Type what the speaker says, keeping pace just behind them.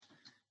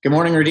Good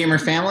morning, Redeemer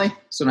family.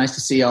 So nice to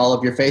see all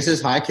of your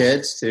faces. Hi,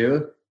 kids,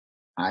 too.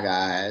 Hi,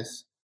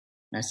 guys.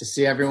 Nice to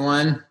see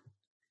everyone.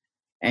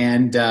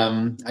 And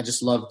I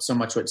just loved so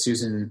much what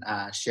Susan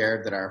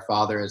shared, that our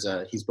father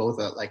he's both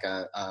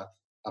a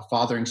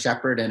fathering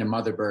shepherd and a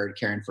mother bird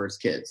caring for his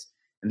kids.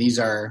 And these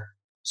are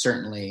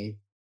certainly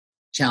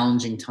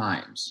challenging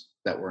times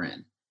that we're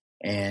in.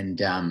 And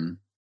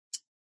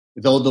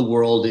though the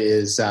world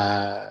is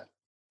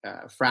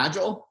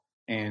fragile,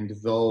 and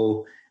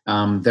though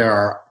there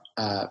are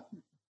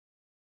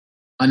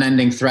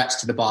unending threats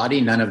to the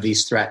body, none of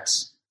these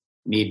threats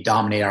need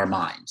dominate our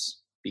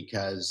minds,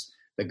 because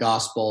the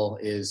gospel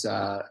is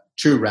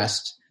true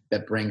rest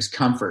that brings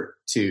comfort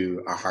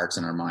to our hearts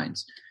and our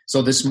minds.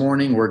 So this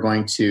morning we're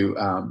going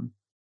to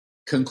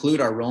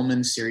conclude our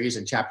Romans series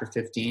in chapter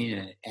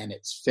 15, and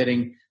it's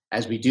fitting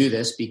as we do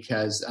this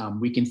because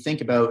we can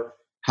think about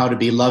how to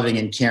be loving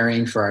and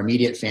caring for our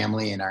immediate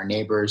family and our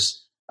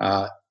neighbors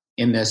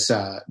in this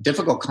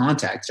difficult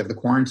context of the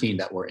quarantine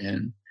that we're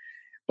in.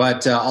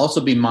 But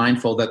also be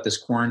mindful that this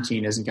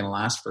quarantine isn't going to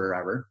last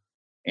forever.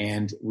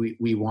 And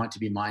we want to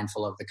be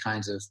mindful of the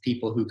kinds of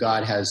people who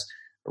God has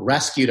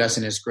rescued us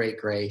in his great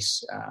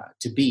grace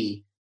to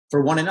be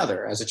for one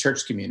another as a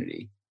church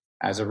community,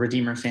 as a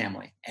Redeemer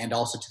family, and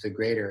also to the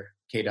greater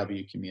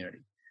KW community.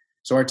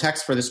 So our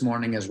text for this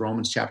morning is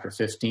Romans chapter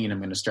 15. I'm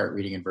going to start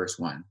reading in verse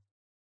 1.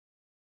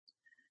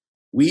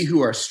 We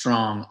who are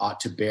strong ought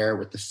to bear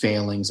with the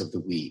failings of the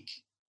weak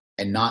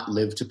and not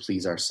live to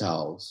please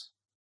ourselves.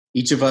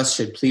 Each of us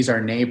should please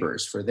our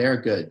neighbors for their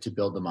good, to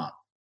build them up.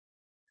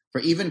 For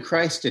even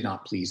Christ did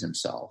not please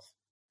himself,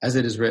 as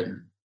it is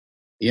written,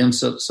 the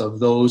insults of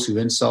those who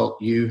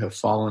insult you have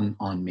fallen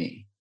on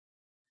me.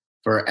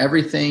 For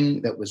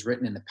everything that was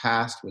written in the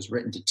past was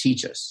written to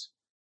teach us,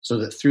 so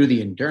that through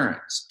the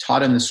endurance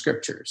taught in the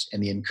scriptures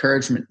and the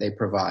encouragement they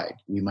provide,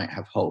 we might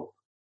have hope.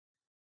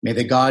 May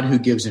the God who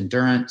gives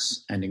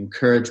endurance and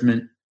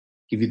encouragement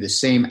give you the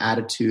same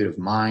attitude of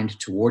mind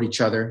toward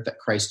each other that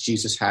Christ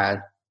Jesus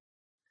had,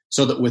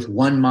 so that with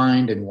one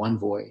mind and one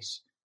voice,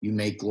 you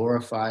may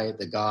glorify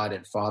the God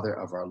and Father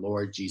of our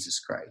Lord Jesus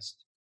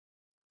Christ.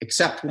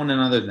 Accept one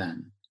another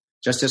then,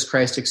 just as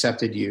Christ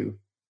accepted you,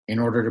 in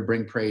order to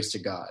bring praise to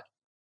God.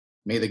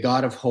 May the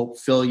God of hope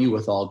fill you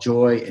with all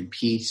joy and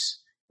peace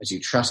as you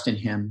trust in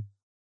him,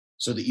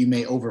 so that you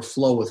may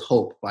overflow with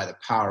hope by the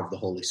power of the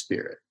Holy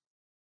Spirit.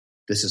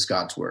 This is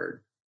God's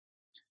word.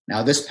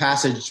 Now, this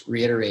passage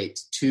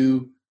reiterates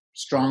two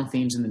strong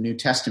themes in the New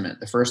Testament.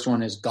 The first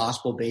one is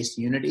gospel-based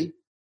unity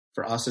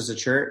for us as a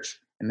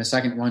church, and the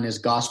second one is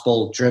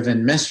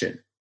gospel-driven mission,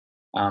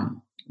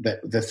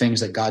 the things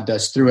that God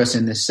does through us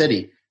in this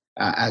city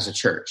as a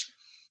church.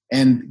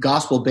 And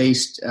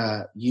gospel-based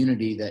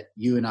unity that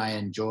you and I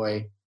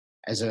enjoy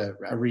as a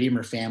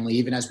Redeemer family,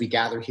 even as we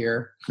gather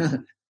here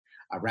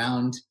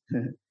around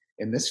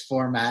in this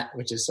format,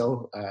 which is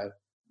so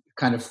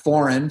kind of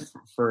foreign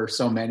for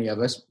so many of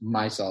us,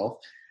 myself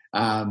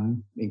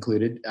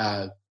included.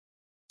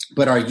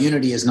 But our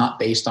unity is not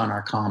based on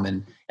our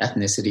common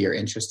ethnicity or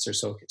interests or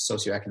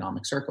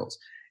socioeconomic circles.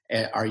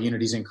 Our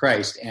unity is in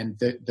Christ. And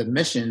the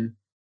mission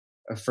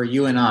for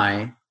you and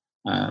I,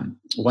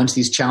 once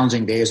these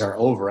challenging days are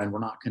over and we're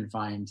not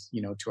confined,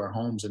 to our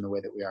homes in the way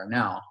that we are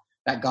now,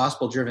 that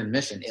gospel-driven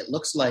mission, it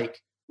looks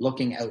like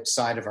looking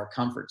outside of our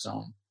comfort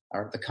zone,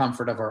 the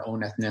comfort of our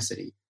own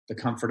ethnicity, the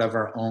comfort of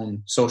our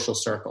own social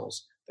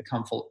circles, the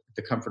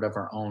comfort of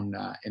our own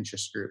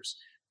interest groups.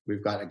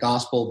 We've got a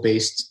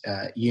gospel-based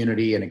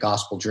unity and a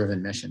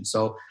gospel-driven mission.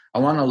 So I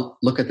want to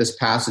look at this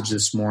passage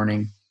this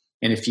morning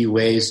in a few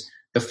ways.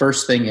 The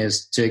first thing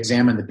is to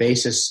examine the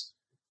basis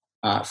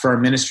for our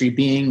ministry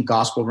being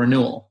gospel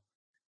renewal.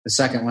 The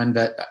second one,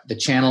 that the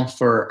channel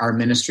for our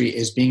ministry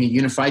is being a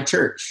unified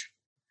church.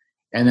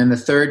 And then the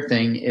third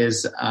thing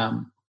is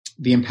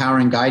the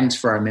empowering guidance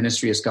for our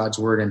ministry is God's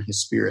word and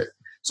his spirit.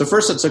 So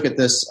first, let's look at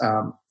this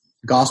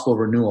gospel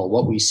renewal,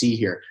 what we see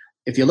here.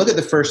 If you look at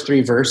the first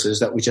three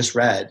verses that we just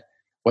read,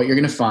 what you're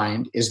going to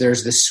find is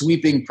there's this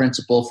sweeping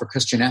principle for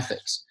Christian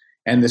ethics.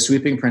 And the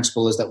sweeping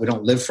principle is that we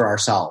don't live for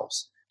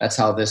ourselves. That's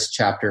how this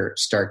chapter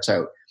starts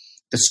out.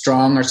 The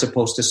strong are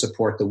supposed to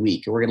support the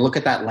weak. And we're going to look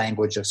at that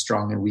language of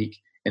strong and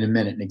weak in a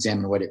minute and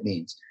examine what it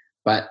means.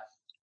 But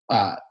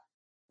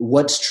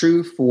what's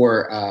true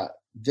for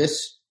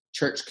this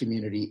church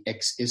community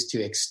is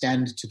to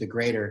extend to the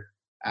greater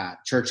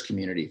church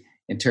community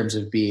in terms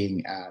of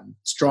being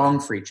strong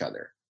for each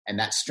other. And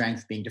that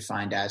strength being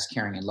defined as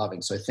caring and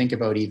loving. So think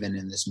about even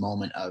in this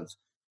moment of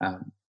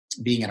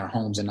being in our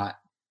homes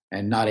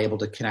and not able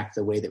to connect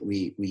the way that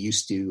we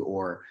used to,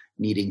 or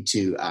needing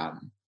to,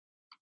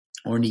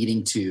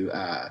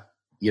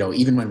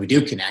 even when we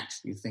do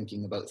connect, you're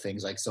thinking about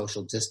things like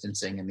social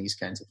distancing and these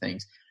kinds of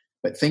things.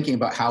 But thinking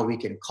about how we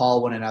can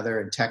call one another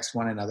and text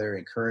one another,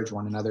 encourage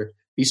one another,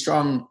 be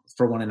strong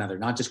for one another,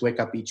 not just wake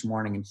up each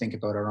morning and think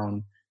about our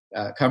own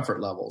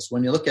comfort levels.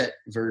 When you look at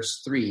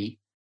verse 3,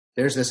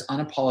 there's this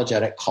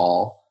unapologetic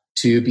call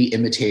to be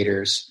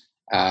imitators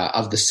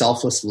of the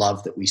selfless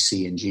love that we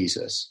see in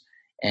Jesus.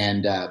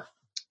 And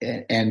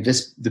And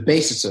this, the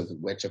basis of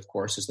which, of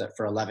course, is that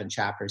for 11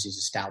 chapters, he's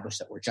established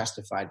that we're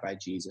justified by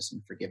Jesus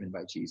and forgiven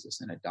by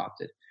Jesus and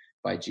adopted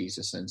by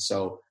Jesus. And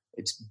so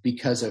it's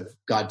because of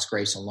God's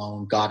grace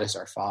alone. God is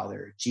our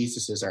Father.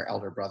 Jesus is our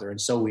elder brother. And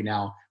so we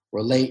now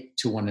relate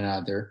to one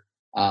another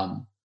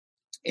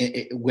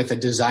with a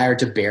desire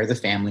to bear the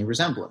family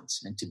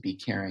resemblance and to be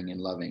caring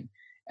and loving.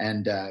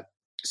 And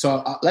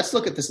so let's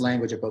look at this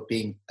language about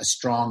being a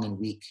strong and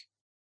weak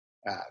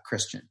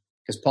Christian.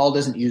 Because Paul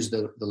doesn't use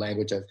the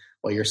language of,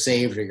 well, you're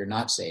saved or you're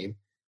not saved.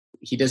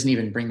 He doesn't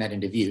even bring that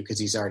into view because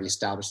he's already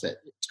established that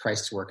it's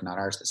Christ's work, not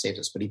ours, that saves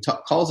us. But he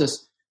calls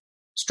us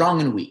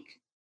strong and weak.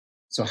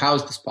 So how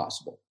is this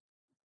possible?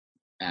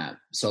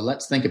 So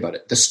let's think about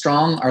it. The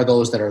strong are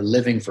those that are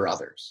living for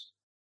others.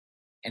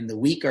 And the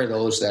weak are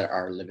those that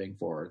are living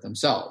for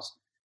themselves.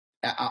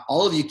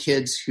 All of you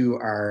kids who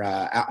are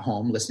at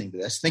home listening to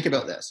this, think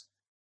about this.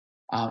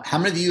 How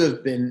many of you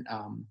have been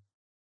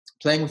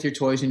playing with your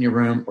toys in your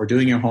room or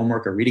doing your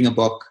homework or reading a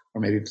book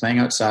or maybe playing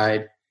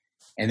outside,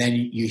 and then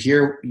you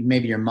hear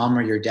maybe your mom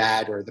or your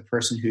dad or the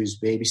person who's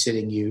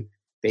babysitting you,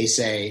 they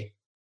say,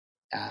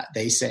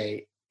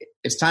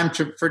 it's time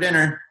for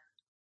dinner.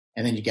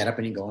 And then you get up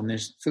and you go and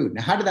there's food.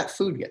 Now, how did that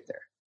food get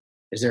there?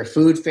 Is there a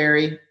food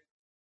fairy?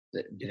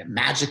 Did it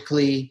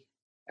magically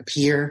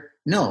appear?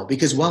 No,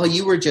 because while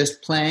you were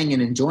just playing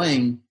and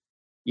enjoying,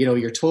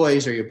 your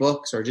toys or your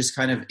books or just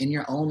kind of in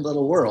your own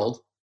little world,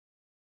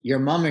 your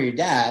mom or your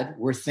dad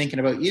were thinking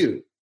about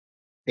you.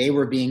 They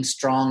were being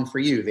strong for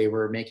you. They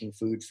were making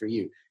food for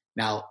you.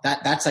 Now,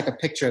 that's like a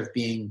picture of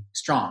being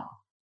strong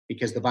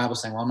because the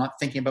Bible's saying, well, I'm not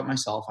thinking about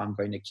myself. I'm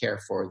going to care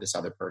for this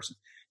other person.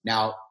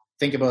 Now,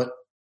 think about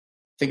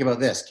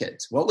this,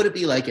 kids. What would it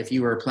be like if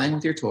you were playing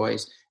with your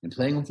toys and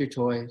playing with your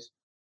toys,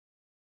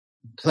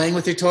 playing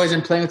with your toys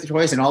and playing with your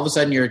toys, and all of a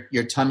sudden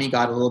your tummy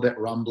got a little bit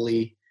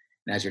rumbly.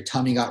 And as your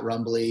tummy got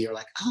rumbly, you're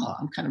like, oh,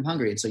 I'm kind of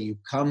hungry. And so you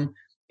come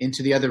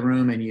into the other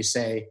room and you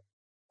say,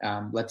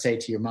 let's say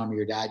to your mom or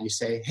your dad, you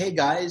say, hey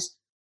guys,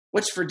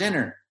 what's for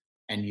dinner?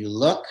 And you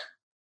look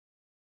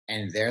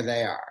and there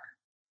they are,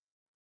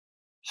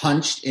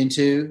 hunched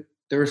into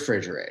the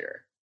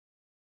refrigerator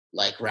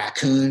like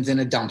raccoons in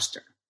a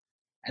dumpster.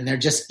 And they're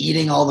just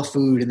eating all the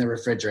food in the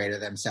refrigerator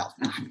themselves.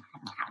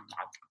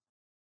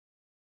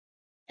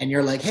 And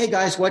you're like, hey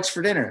guys, what's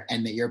for dinner?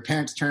 And your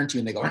parents turn to you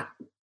and they go,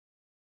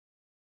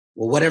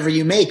 well, whatever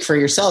you make for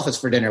yourself is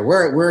for dinner.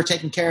 We're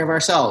taking care of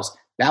ourselves.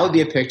 That would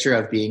be a picture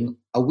of being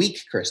a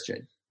weak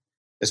Christian.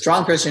 The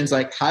strong Christian's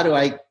like, how do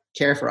I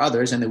care for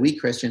others? And the weak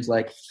Christian's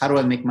like, how do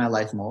I make my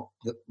life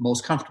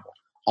most comfortable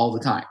all the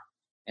time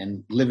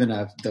and live in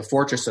the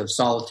fortress of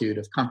solitude,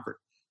 of comfort?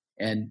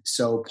 And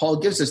so Paul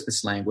gives us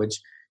this language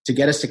to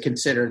get us to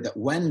consider that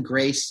when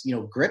grace,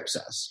 grips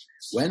us,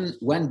 when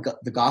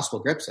the gospel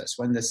grips us,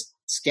 when this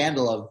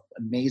scandal of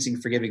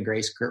amazing forgiving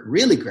grace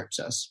really grips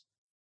us,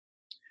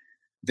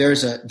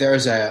 there's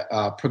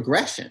a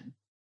progression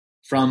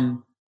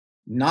from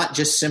not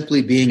just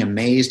simply being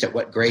amazed at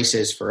what grace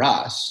is for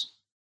us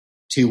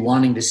to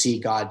wanting to see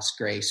God's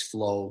grace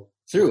flow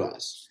through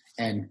us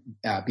and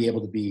be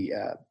able to be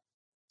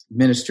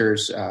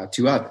ministers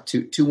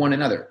to one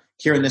another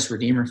here in this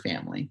Redeemer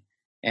family.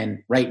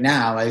 And right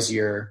now, as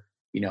you're,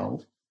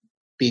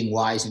 being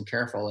wise and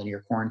careful and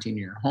you're quarantining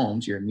your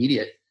homes, your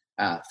immediate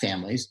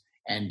families,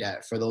 and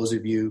for those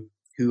of you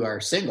who are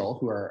single,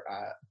 who are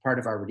part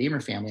of our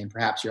Redeemer family, and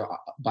perhaps you're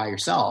by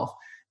yourself,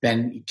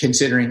 then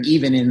considering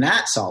even in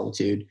that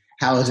solitude,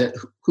 how is it,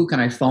 who can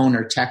I phone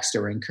or text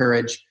or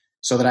encourage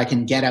so that I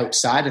can get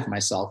outside of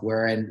myself,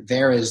 wherein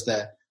there is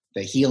the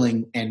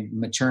healing and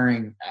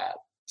maturing,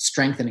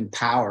 strengthening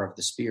power of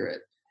the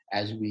Spirit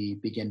as we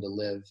begin to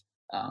live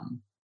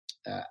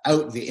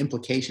out the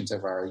implications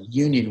of our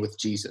union with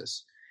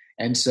Jesus.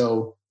 And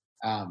so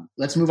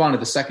let's move on to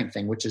the second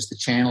thing, which is the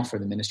channel for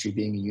the ministry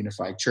being a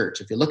unified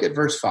church. If you look at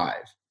verse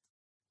 5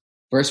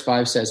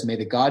 says, may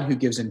the God who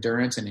gives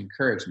endurance and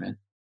encouragement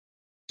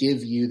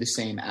give you the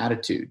same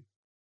attitude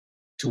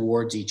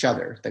towards each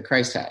other that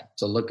Christ had.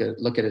 So look at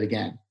it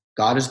again.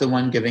 God is the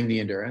one giving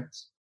the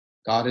endurance.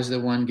 God is the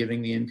one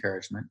giving the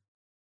encouragement.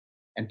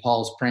 And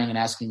Paul's praying and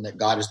asking that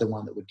God is the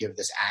one that would give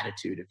this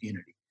attitude of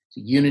unity.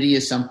 So unity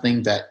is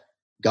something that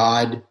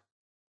God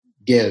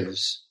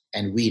gives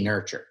and we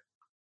nurture.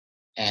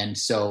 And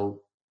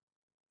so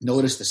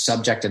notice the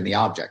subject and the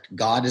object.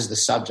 God is the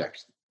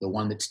subject, the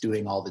one that's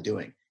doing all the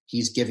doing.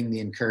 He's giving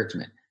the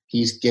encouragement.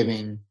 He's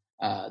giving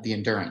the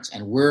endurance.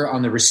 And we're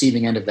on the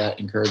receiving end of that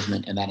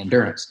encouragement and that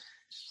endurance.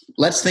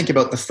 Let's think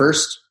about the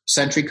first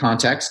century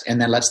context, and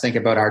then let's think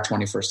about our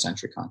 21st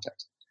century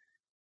context.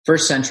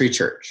 First century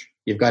church.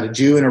 You've got a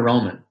Jew and a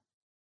Roman.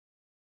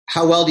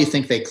 How well do you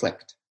think they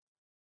clicked?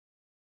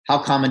 How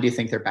common do you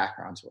think their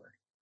backgrounds were?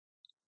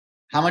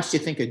 How much do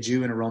you think a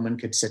Jew and a Roman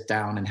could sit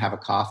down and have a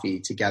coffee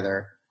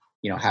together,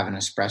 have an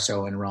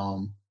espresso in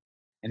Rome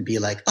and be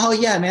like, oh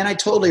yeah, man, I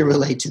totally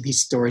relate to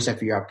these stories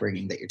of your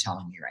upbringing that you're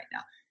telling me right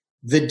now.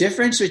 The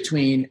difference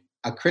between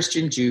a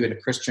Christian Jew and a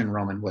Christian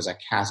Roman was a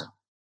chasm.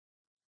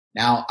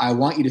 Now, I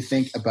want you to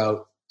think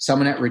about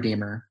someone at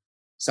Redeemer,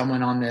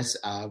 someone on this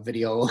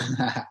video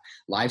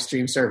live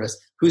stream service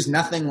who's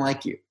nothing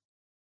like you.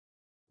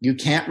 You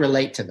can't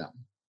relate to them.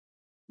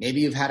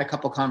 Maybe you've had a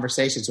couple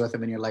conversations with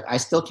them and you're like, I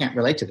still can't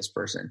relate to this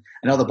person.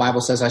 I know the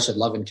Bible says I should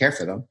love and care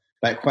for them,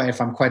 but if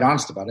I'm quite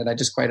honest about it,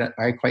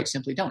 I quite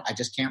simply don't. I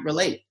just can't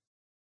relate.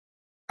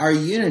 Our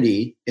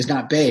unity is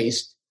not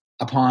based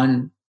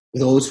upon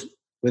those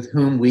with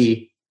whom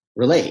we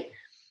relate.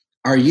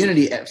 Our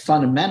unity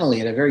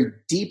fundamentally at a very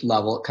deep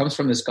level, it comes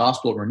from this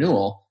gospel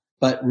renewal,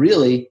 but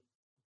really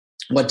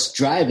what's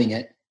driving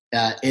it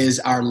is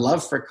our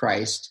love for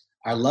Christ,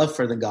 our love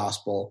for the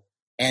gospel,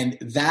 and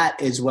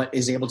that is what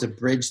is able to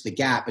bridge the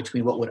gap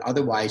between what would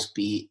otherwise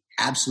be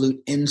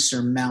absolute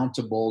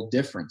insurmountable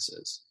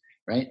differences,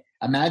 right?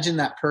 Imagine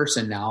that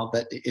person now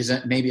that is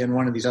maybe in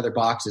one of these other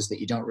boxes that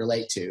you don't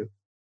relate to.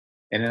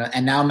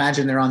 And now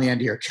imagine they're on the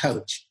end of your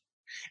couch.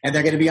 And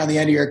they're going to be on the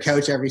end of your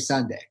couch every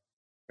Sunday,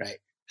 right?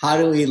 How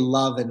do we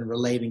love and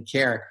relate and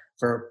care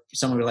for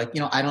someone who's like,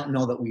 I don't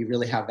know that we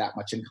really have that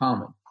much in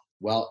common.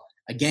 Well,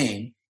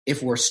 again,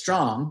 if we're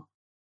strong,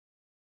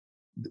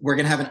 we're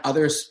going to have an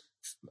others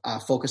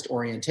focused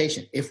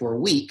orientation. If we're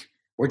weak,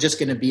 we're just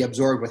going to be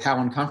absorbed with how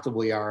uncomfortable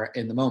we are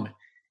in the moment.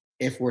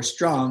 If we're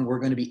strong, we're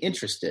going to be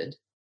interested.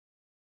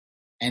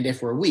 And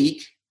if we're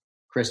weak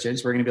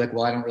Christians, we're going to be like,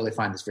 well, I don't really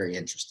find this very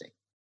interesting.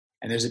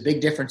 And there's a big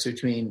difference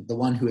between the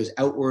one who is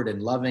outward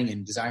and loving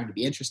and desiring to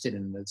be interested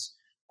in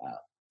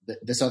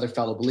this other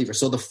fellow believer.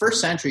 So the first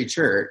century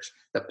church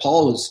that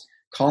Paul was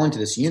calling to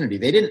this unity,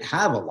 they didn't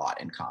have a lot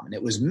in common.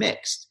 It was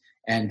mixed.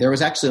 And there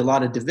was actually a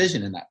lot of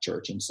division in that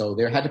church. And so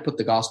they had to put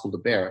the gospel to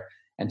bear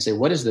and say,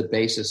 what is the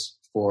basis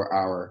for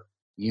our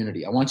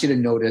unity? I want you to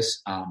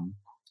notice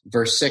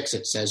verse 6,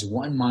 it says,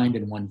 one mind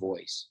and one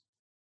voice.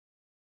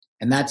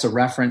 And that's a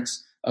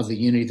reference of the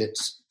unity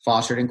that's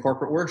fostered in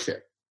corporate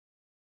worship.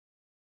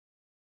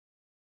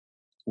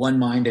 One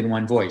mind and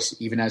one voice,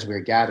 even as we're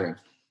gathering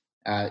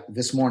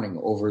this morning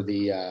over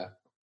the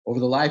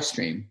live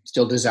stream,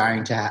 still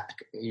desiring to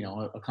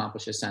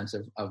accomplish a sense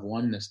of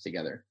oneness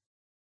together.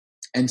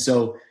 And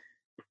so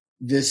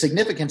the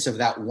significance of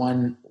that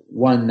one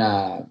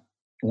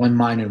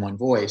mind and one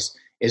voice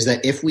is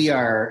that if we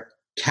are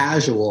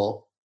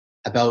casual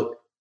about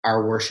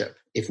our worship,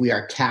 if we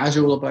are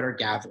casual about our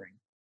gathering,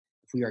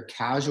 if we are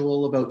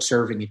casual about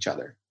serving each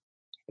other,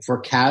 if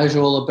we're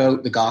casual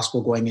about the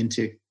gospel going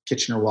into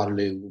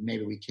Kitchener-Waterloo,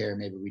 maybe we care,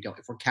 maybe we don't.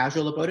 If we're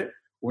casual about it,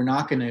 we're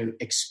not going to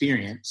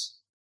experience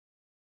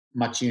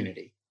much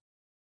unity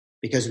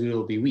because we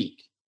will be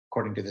weak,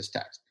 according to this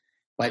text.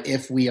 But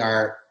if we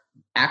are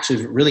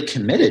actually really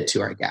committed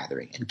to our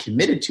gathering and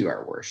committed to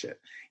our worship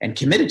and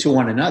committed to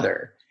one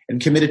another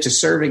and committed to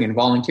serving and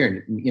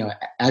volunteering,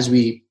 as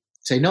we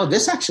say, no,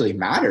 this actually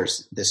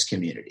matters, this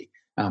community.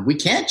 We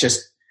can't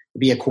just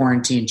be a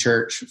quarantine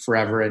church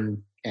forever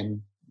and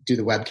do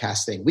the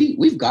webcast thing.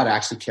 We've got to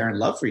actually care and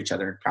love for each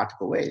other in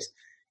practical ways.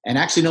 And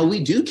actually, no,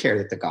 we do care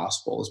that the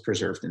gospel is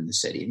preserved in the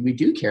city, and we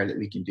do care that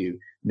we can do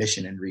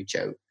mission and reach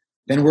out.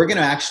 Then we're going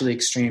to actually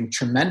experience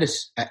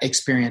tremendous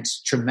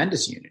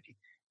unity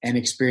and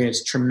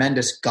experience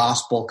tremendous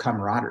gospel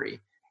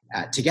camaraderie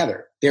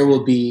together. There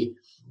will be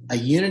a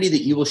unity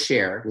that you will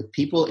share with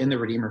people in the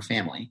Redeemer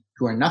family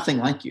who are nothing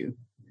like you,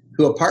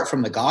 who apart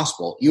from the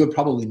gospel, you would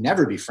probably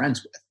never be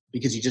friends with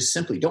because you just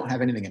simply don't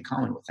have anything in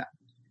common with them.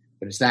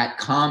 But it's that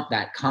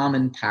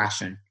common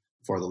passion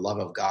for the love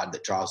of God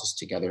that draws us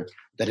together,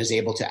 that is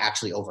able to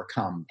actually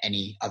overcome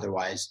any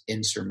otherwise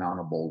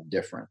insurmountable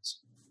difference.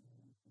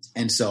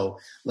 And so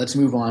let's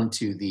move on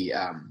to the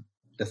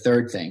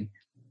third thing.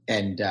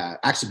 And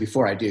actually,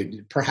 before I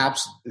do,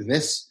 perhaps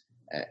this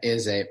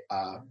is an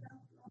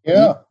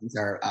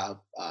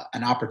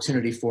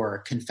opportunity for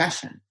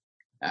confession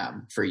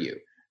for you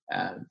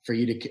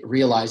to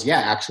realize,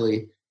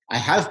 actually, I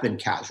have been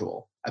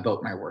casual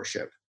about my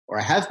worship, or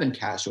I have been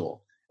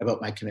casual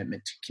about my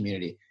commitment to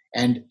community.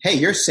 And hey,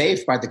 you're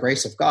saved by the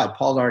grace of God.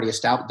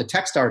 The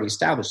text already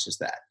establishes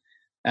that.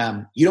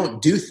 You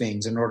don't do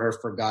things in order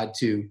for God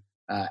to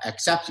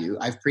accept you.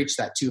 I've preached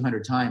that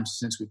 200 times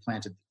since we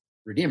planted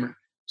Redeemer.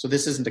 So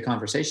this isn't a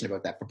conversation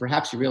about that. But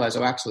perhaps you realize,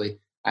 I've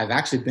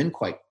actually been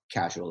quite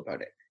casual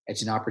about it.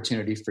 It's an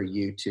opportunity for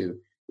you to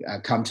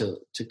come to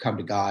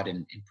God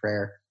in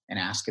prayer and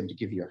ask Him to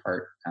give you a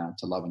heart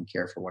to love and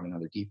care for one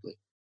another deeply.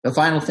 The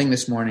final thing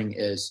this morning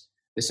is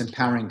this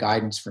empowering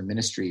guidance for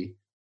ministry,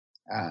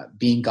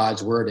 being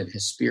God's word and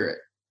His Spirit.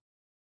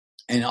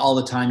 And all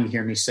the time you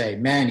hear me say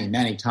many,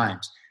 many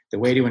times, the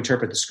way to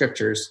interpret the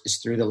scriptures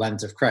is through the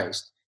lens of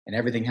Christ, and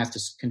everything has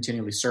to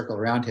continually circle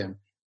around Him.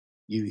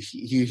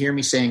 You hear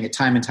me saying it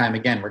time and time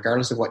again,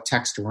 regardless of what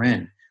text we're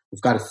in,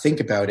 we've got to think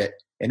about it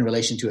in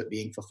relation to it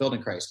being fulfilled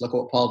in Christ. Look at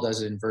what Paul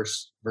does in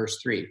verse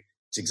 3.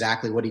 It's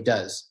exactly what he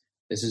does.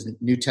 This is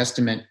New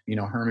Testament,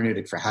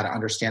 hermeneutic for how to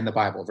understand the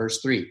Bible.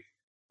 Verse 3,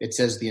 it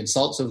says, the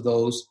insults of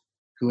those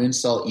who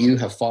insult you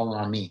have fallen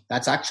on me.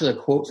 That's actually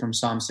a quote from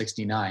Psalm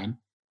 69.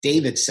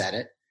 David said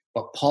it,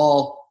 but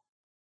Paul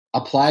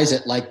applies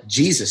it like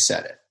Jesus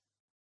said it.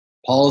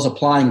 Paul is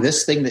applying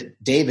this thing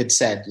that David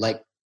said,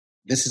 like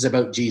this is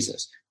about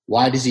Jesus.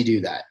 Why does he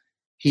do that?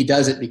 he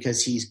does it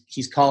because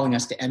he's calling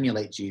us to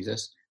emulate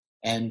Jesus.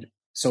 And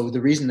so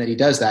the reason that he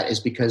does that is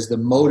because the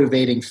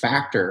motivating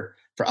factor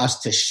for us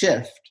to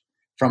shift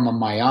from a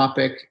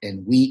myopic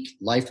and weak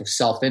life of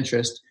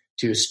self-interest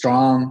to a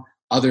strong,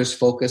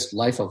 others-focused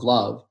life of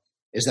love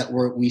is that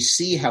we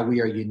see how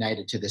we are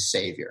united to the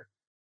Savior,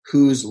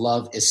 whose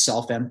love is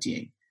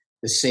self-emptying,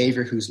 the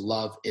Savior whose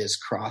love is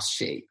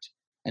cross-shaped.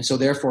 And so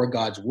therefore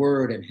God's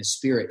word and his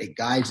Spirit, it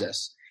guides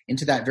us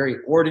into that very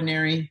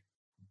ordinary,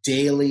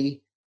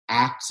 daily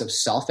acts of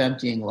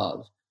self-emptying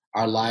love.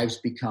 Our lives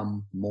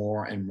become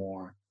more and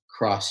more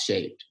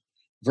cross-shaped.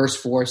 Verse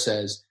 4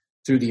 says,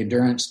 through the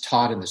endurance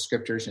taught in the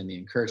scriptures and the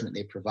encouragement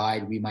they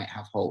provide, we might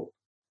have hope.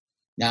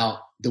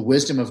 Now, the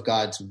wisdom of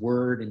God's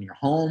word in your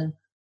home,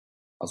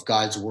 of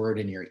God's word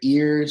in your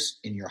ears,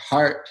 in your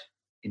heart,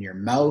 in your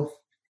mouth,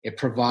 it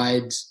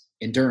provides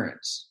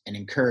endurance and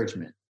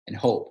encouragement and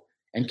hope.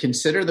 And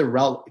consider the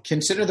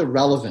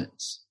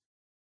relevance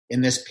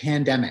in this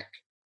pandemic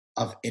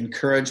of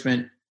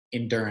encouragement,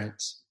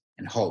 endurance,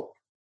 and hope.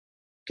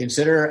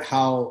 Consider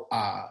how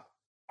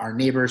our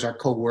neighbors, our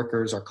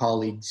co-workers, our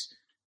colleagues,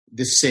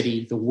 the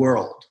city, the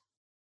world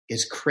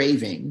is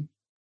craving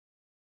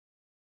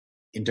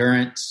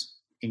endurance,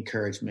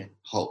 encouragement,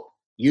 hope.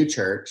 You,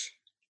 church,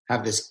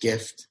 have this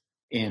gift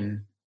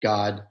in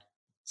God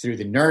through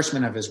the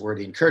nourishment of his word,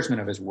 the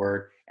encouragement of his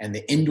word, and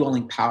the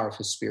indwelling power of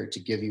his Spirit to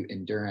give you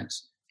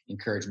endurance,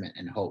 encouragement,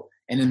 and hope.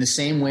 And in the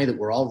same way that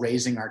we're all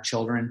raising our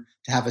children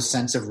to have a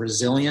sense of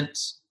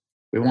resilience,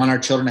 we want our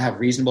children to have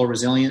reasonable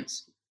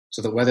resilience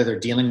so that whether they're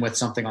dealing with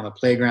something on the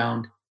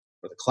playground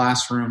or the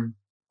classroom,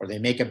 or they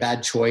make a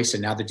bad choice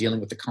and now they're dealing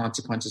with the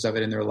consequences of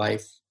it in their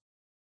life,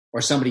 or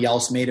somebody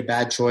else made a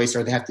bad choice,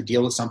 or they have to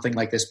deal with something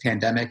like this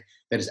pandemic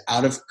that is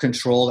out of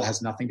control, that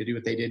has nothing to do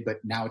with what they did, but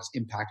now it's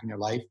impacting their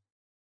life.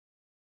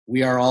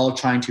 We are all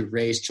trying to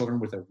raise children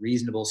with a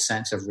reasonable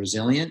sense of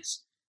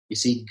resilience. You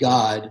see,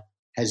 God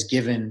has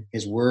given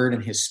his word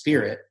and his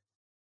Spirit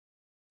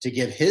to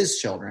give his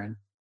children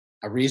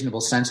a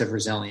reasonable sense of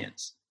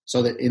resilience,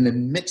 so that in the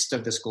midst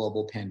of this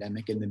global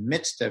pandemic, in the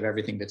midst of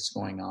everything that's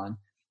going on,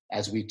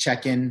 as we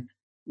check in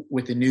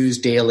with the news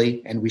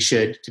daily, and we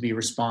should, to be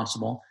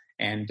responsible,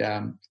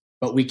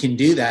 but we can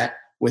do that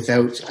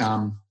without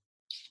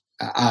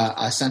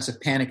a sense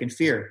of panic and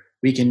fear.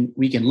 We can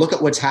look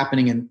at what's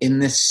happening in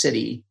this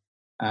city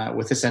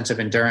with a sense of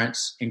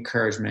endurance,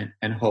 encouragement,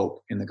 and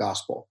hope in the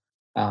gospel.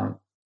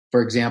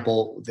 For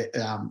example,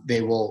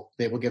 they will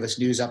give us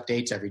news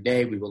updates every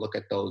day. We will look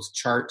at those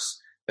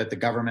charts that the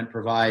government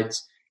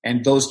provides,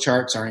 and those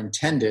charts are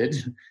intended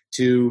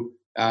to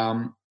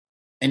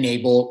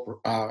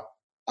enable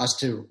us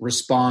to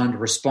respond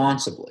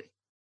responsibly.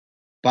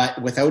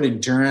 But without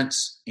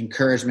endurance,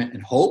 encouragement,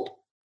 and hope,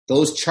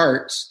 those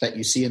charts that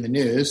you see in the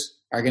news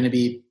are going to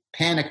be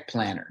panic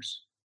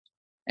planners.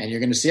 And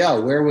you're going to see,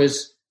 where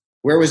was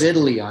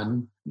Italy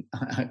on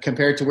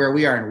compared to where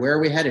we are, and where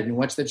are we headed, and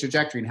what's the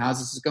trajectory, and how's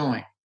this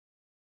going?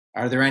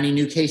 Are there any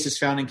new cases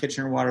found in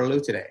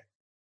Kitchener-Waterloo today?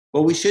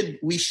 Well, we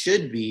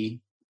should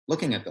be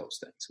looking at those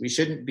things. We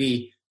shouldn't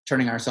be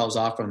turning ourselves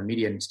off from the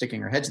media and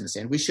sticking our heads in the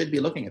sand. We should be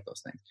looking at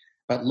those things,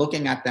 but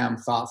looking at them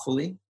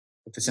thoughtfully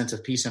with a sense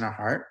of peace in our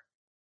heart,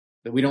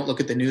 that we don't look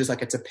at the news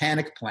like it's a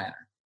panic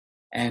planner.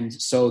 And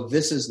so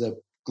this is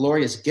the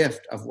glorious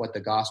gift of what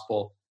the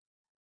gospel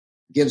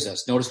gives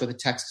us. Notice what the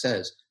text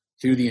says: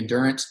 through the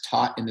endurance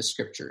taught in the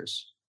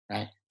scriptures,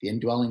 right? The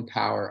indwelling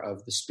power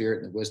of the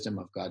Spirit and the wisdom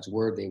of God's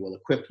word, they will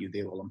equip you.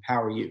 They will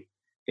empower you.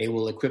 They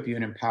will equip you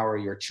and empower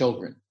your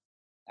children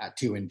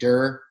to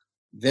endure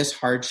this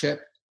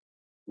hardship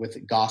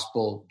with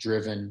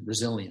gospel-driven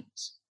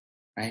resilience,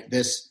 right?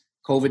 This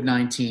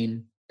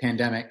COVID-19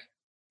 pandemic,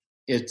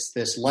 it's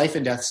this life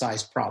and death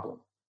sized problem,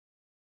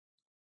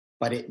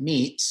 but it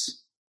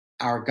meets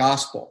our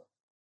gospel,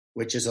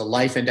 which is a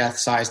life and death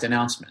sized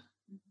announcement,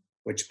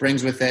 which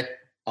brings with it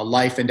a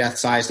life and death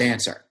sized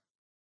answer,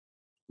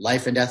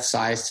 life and death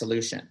sized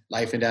solution,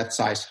 life and death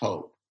sized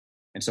hope.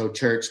 And so,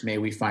 church, may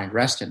we find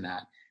rest in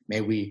that.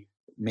 May we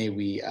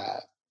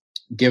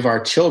give our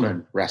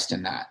children rest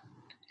in that.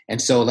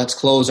 And so let's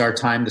close our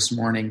time this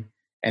morning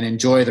and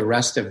enjoy the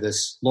rest of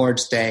this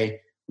Lord's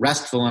Day,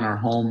 restful in our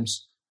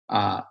homes.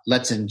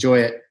 Let's enjoy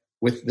it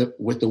with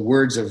the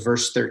words of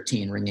verse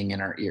 13 ringing in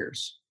our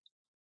ears.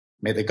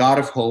 May the God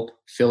of hope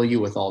fill you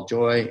with all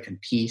joy and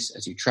peace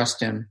as you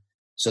trust him,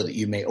 so that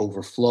you may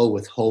overflow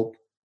with hope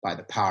by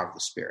the power of the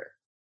Spirit.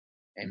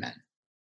 Amen.